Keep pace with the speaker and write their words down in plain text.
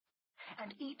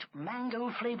and eat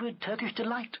mango-flavoured Turkish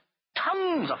delight,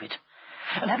 tons of it,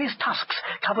 and have his tusks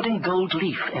covered in gold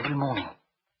leaf every morning.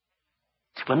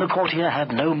 When the courtier had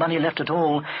no money left at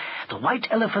all, the white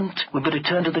elephant would be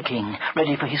returned to the king,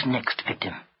 ready for his next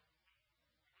victim.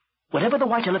 Wherever the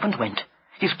white elephant went,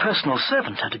 his personal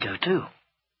servant had to go too.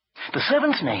 The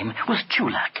servant's name was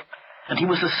Chulak, and he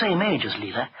was the same age as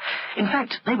Leela. In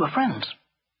fact, they were friends.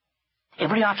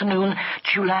 Every afternoon,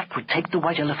 Chulak would take the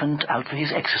white elephant out for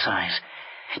his exercise,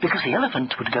 because the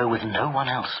elephant would go with no one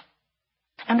else.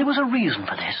 And there was a reason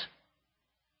for this.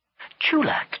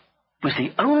 Chulak was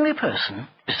the only person,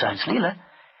 besides Leela,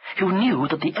 who knew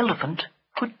that the elephant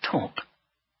could talk.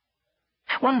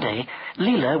 One day,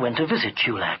 Leela went to visit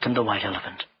Chulak and the white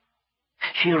elephant.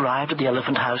 She arrived at the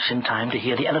elephant house in time to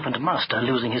hear the elephant master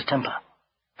losing his temper.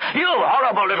 "You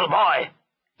horrible little boy!"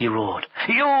 he roared.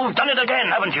 "You've done it again,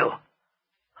 haven't you?"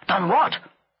 "Done what?"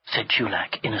 said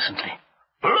Chulak innocently.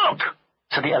 "Look!"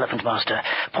 said the elephant master,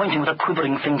 pointing with a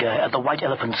quivering finger at the white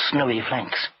elephant's snowy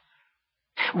flanks.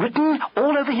 Written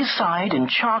all over his side in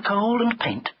charcoal and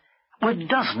paint were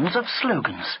dozens of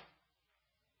slogans.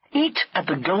 "Eat at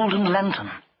the Golden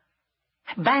Lantern,"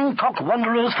 "Bangkok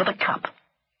Wanderers for the Cup,"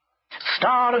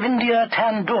 "Star of India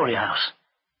Tandoori House,"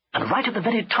 and right at the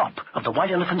very top of the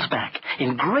white elephant's back,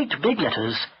 in great big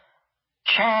letters,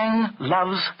 "Chang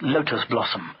loves Lotus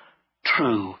Blossom.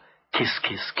 True. Kiss,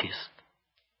 kiss, kiss."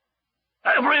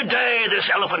 "Every day this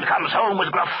elephant comes home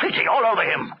with graffiti all over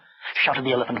him," shouted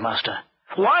the elephant master.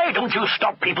 "Why don't you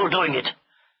stop people doing it?"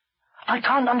 "I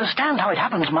can't understand how it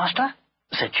happens, master,"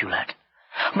 said Chulak.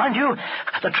 "Mind you,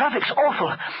 the traffic's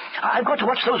awful. I've got to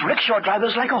watch those rickshaw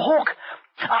drivers like a hawk.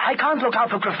 I can't look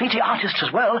out for graffiti artists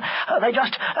as well. They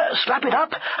just slap it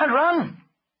up and run."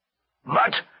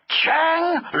 "But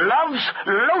Chang loves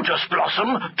Lotus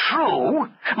Blossom,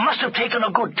 true, must have taken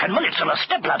a good 10 minutes on a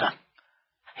stepladder."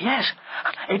 "Yes,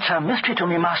 it's a mystery to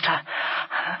me, master.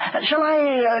 Shall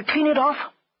I clean it off?"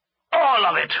 "All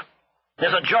of it.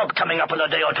 There's a job coming up in a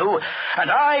day or two,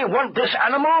 and I want this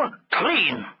animal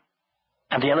clean."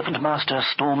 And the elephant master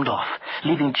stormed off,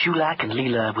 leaving Chulak and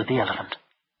Leela with the elephant.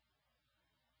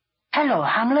 "Hello,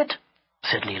 Hamlet,"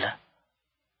 said Leela.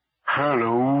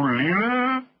 "Hello,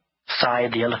 Leela,"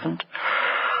 sighed the elephant.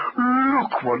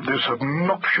 "Look what this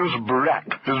obnoxious brat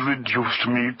has reduced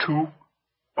me to.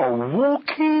 A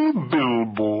walking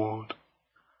billboard."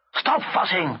 "Stop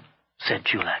fussing," said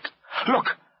Chulak.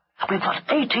 "Look, we've got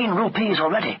 18 rupees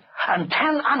already, and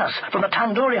 10 annas from the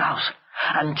Tandoori House,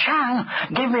 and Chang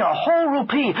gave me a whole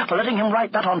rupee for letting him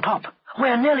write that on top.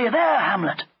 We're nearly there,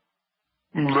 Hamlet."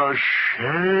 "The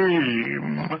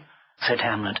shame," said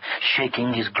Hamlet,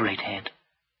 shaking his great head.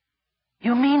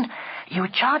 "You mean you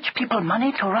charge people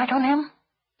money to write on him?"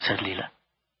 said Leela.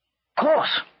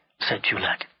 "Course," said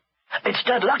Chulak. "It's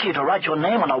dead lucky to write your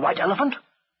name on a white elephant.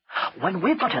 When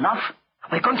we've got enough,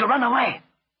 we're going to run away.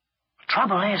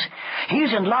 Trouble is,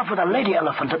 he's in love with a lady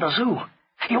elephant at the zoo.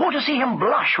 You ought to see him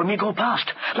blush when we go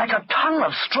past, like a ton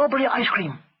of strawberry ice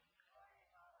cream."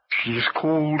 "She's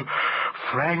called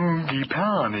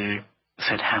Frangipani,"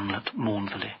 said Hamlet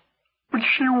mournfully. "But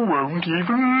she won't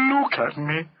even look at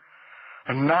me.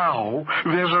 And now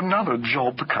there's another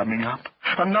job coming up,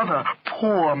 another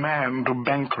poor man to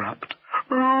bankrupt.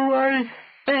 Oh, I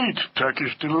hate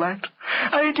Turkish delight.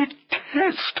 I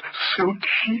detest silk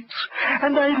sheets,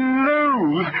 and I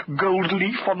loathe gold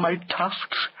leaf on my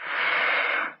tusks.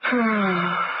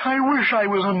 I wish I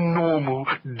was a normal,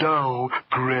 dull,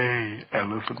 grey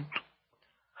elephant."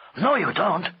 "No, you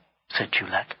don't," said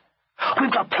Chulak.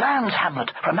 "We've got plans,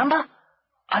 Hamlet, remember?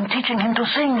 I'm teaching him to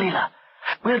sing, Leela.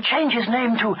 We'll change his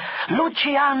name to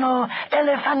Luciano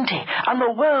Elefanti, and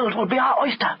the world will be our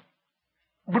oyster."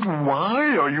 "But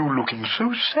why are you looking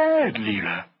so sad,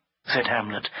 Leela?" said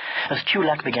Hamlet, as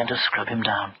Chulak began to scrub him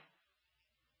down.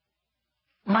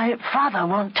 "My father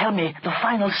won't tell me the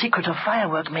final secret of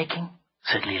firework-making,"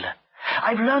 said Leela.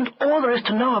 "I've learned all there is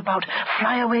to know about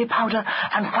flyaway powder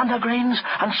and thunder grains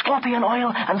and scorpion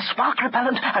oil and spark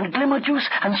repellent and glimmer juice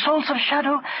and salts of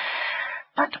shadow.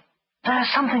 But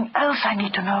there's something else I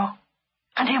need to know,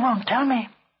 and he won't tell me."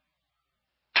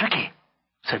 "Tricky,"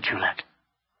 said Chulak.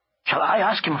 "Shall I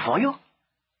ask him for you?"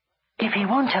 "If he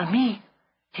won't tell me,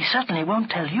 he certainly won't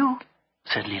tell you,"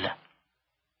 said Leela.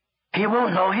 "He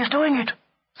won't know he's doing it,"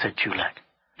 said Chulak.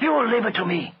 "You'll leave it to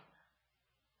me."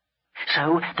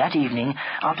 So that evening,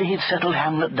 after he'd settled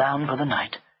Hamlet down for the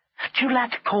night,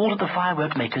 Chulak called at the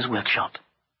firework-maker's workshop.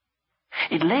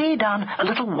 It lay down a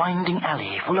little winding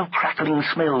alley full of crackling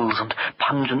smells and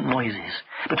pungent noises,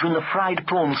 between the fried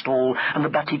prawn stall and the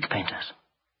batik painters.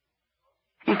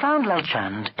 He found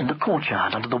Lalchand in the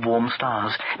courtyard under the warm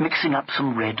stars, mixing up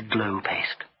some red glow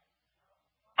paste.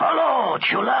 "Now,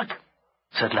 Chulak,"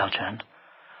 said Lalchand,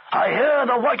 "I hear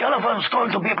the white elephant's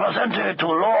going to be presented to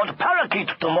Lord Parakeet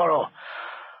tomorrow.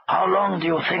 How long do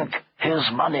you think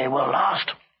his money will last?"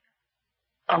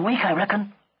 "A week, I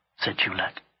reckon," said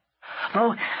Chulak.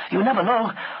 "Though, you never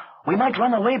know. We might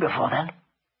run away before then.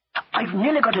 I've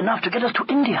nearly got enough to get us to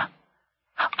India.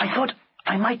 I thought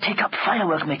I might take up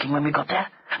firework-making when we got there.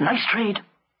 Nice trade."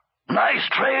 "Nice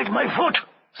trade, my foot,"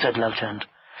 said Lalchand.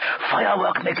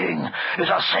 "Firework-making is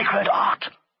a sacred art.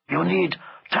 You need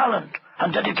talent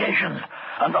and dedication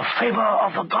and the favor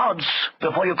of the gods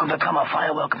before you can become a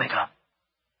firework-maker.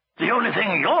 The only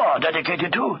thing you're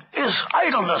dedicated to is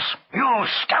idleness, you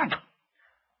scamp."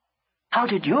 "How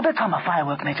did you become a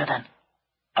firework-maker, then?"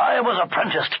 "I was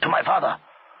apprenticed to my father,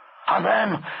 and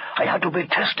then I had to be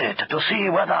tested to see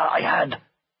whether I had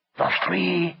the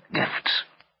 3 gifts."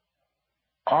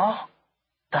 "Oh,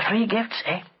 the 3 gifts,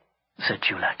 eh?" said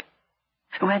Chulak,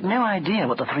 who had no idea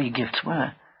what the 3 gifts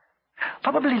were.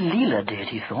 Probably Leela did,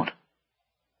 he thought.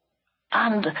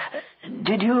 "And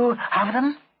did you have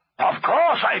them?" "Of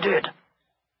course I did."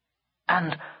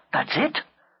 "And that's it?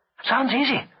 Sounds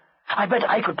easy. I bet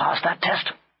I could pass that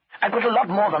test. I've got a lot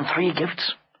more than 3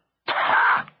 gifts."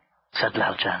 "Ha!" said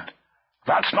Lalchand.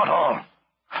 "That's not all.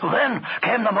 Then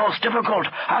came the most difficult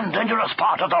and dangerous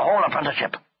part of the whole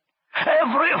apprenticeship.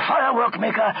 Every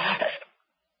firework-maker—"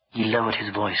 He lowered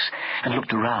his voice and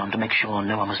looked around to make sure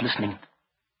no one was listening.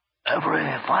 "Every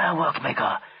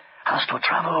firework-maker has to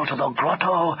travel to the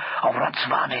grotto of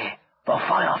Ratsvani, the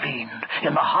fire fiend,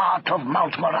 in the heart of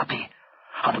Mount Merapi,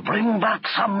 and bring back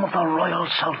some of the royal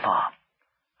sulphur.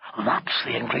 That's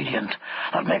the ingredient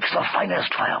that makes the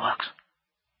finest fireworks.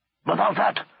 Without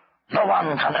that, no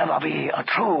one can ever be a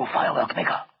true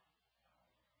firework-maker."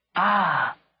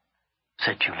 "Ah,"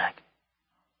 said Chulak.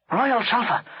 "Royal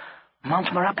sulphur, Mount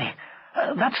Merapi.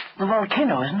 That's the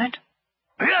volcano, isn't it?"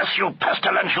 "Yes, you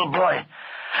pestilential boy.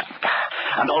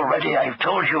 And already I've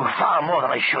told you far more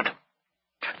than I should.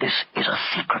 This is a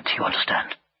secret, you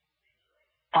understand."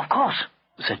 "Of course,"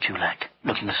 said Chulak,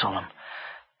 looking solemn.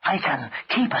 "I can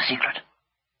keep a secret."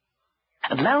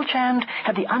 And Lalchand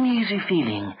had the uneasy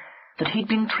feeling that he'd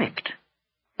been tricked,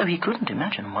 though he couldn't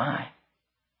imagine why.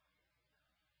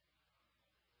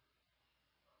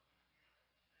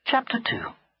 Chapter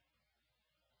 2.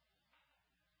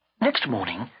 Next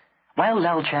morning, while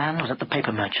Lalchand was at the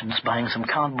paper merchant's buying some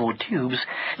cardboard tubes,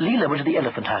 Leela went to the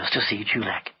elephant house to see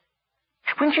Chulak.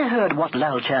 When she heard what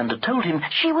Lalchand had told him,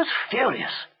 she was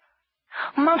furious.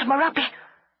 "Mount Merapi,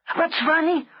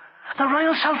 Ratsvani, the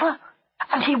royal sulphur,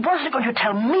 and he wasn't going to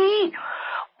tell me?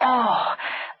 Oh,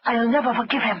 I'll never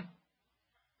forgive him."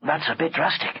 "That's a bit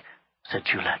drastic," said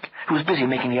Chulak, who was busy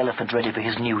making the elephant ready for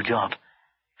his new job.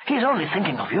 "He's only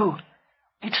thinking of you.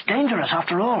 It's dangerous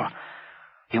after all.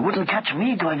 He wouldn't catch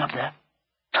me going up there."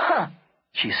 "Huh,"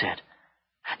 she said.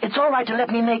 "It's all right to let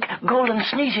me make golden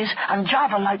sneezes and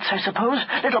Java lights, I suppose,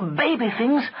 little baby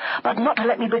things, but not to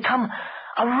let me become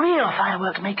a real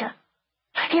firework maker.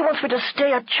 He wants me to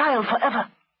stay a child forever.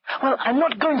 Well, I'm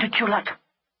not going to, Chulak.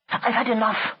 I've had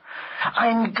enough.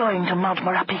 I'm going to Mount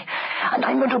Merapi, and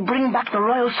I'm going to bring back the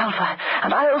royal sulphur,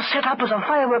 and I'll set up as a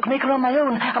firework maker on my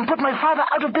own and put my father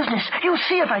out of business. You'll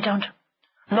see if I don't."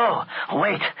 "No,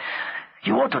 wait.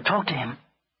 You ought to talk to him."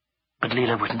 But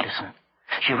Leela wouldn't listen.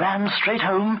 She ran straight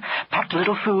home, packed a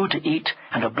little food to eat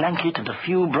and a blanket and a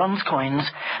few bronze coins,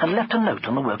 and left a note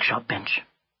on the workshop bench.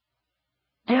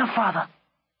 "Dear Father,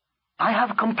 I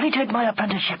have completed my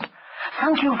apprenticeship.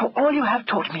 Thank you for all you have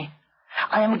taught me.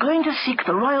 I am going to seek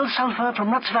the royal sulphur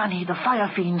from Ratsvani, the fire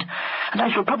fiend, and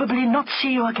I shall probably not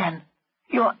see you again.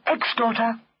 Your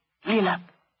ex-daughter, Leela."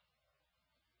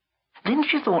 Then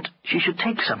she thought she should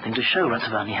take something to show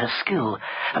Ratsvani her skill,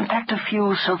 and packed a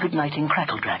few self-igniting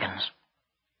crackle dragons.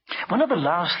 One of the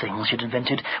last things she'd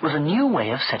invented was a new way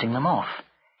of setting them off.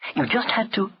 You just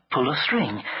had to pull a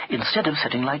string instead of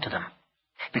setting light to them,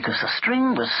 because the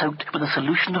string was soaked with a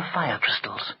solution of fire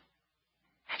crystals.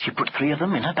 She put 3 of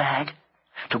them in her bag,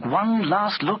 took one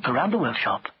last look around the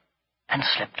workshop, and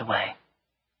slipped away.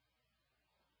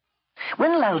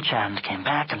 When Lalchand came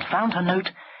back and found her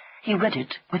note, he read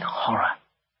it with horror.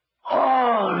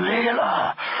 "Oh,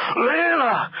 Leela!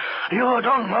 Leela! You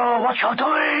don't know what you're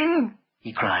doing!"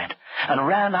 he cried, and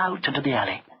ran out into the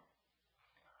alley.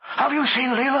 "Have you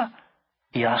seen Leela?"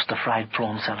 he asked the fried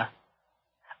prawn seller.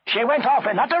 "She went off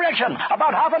in that direction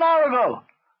about half an hour ago."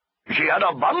 "She had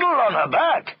a bundle on her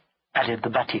back," added the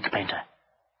batik painter.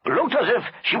 "Looked as if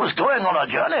she was going on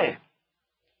a journey."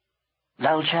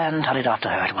 Lalchand hurried after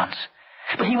her at once,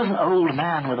 but he was an old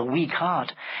man with a weak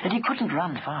heart, and he couldn't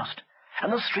run fast,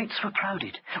 and the streets were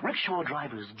crowded. Rickshaw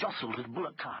drivers jostled with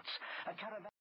bullock carts. A caravan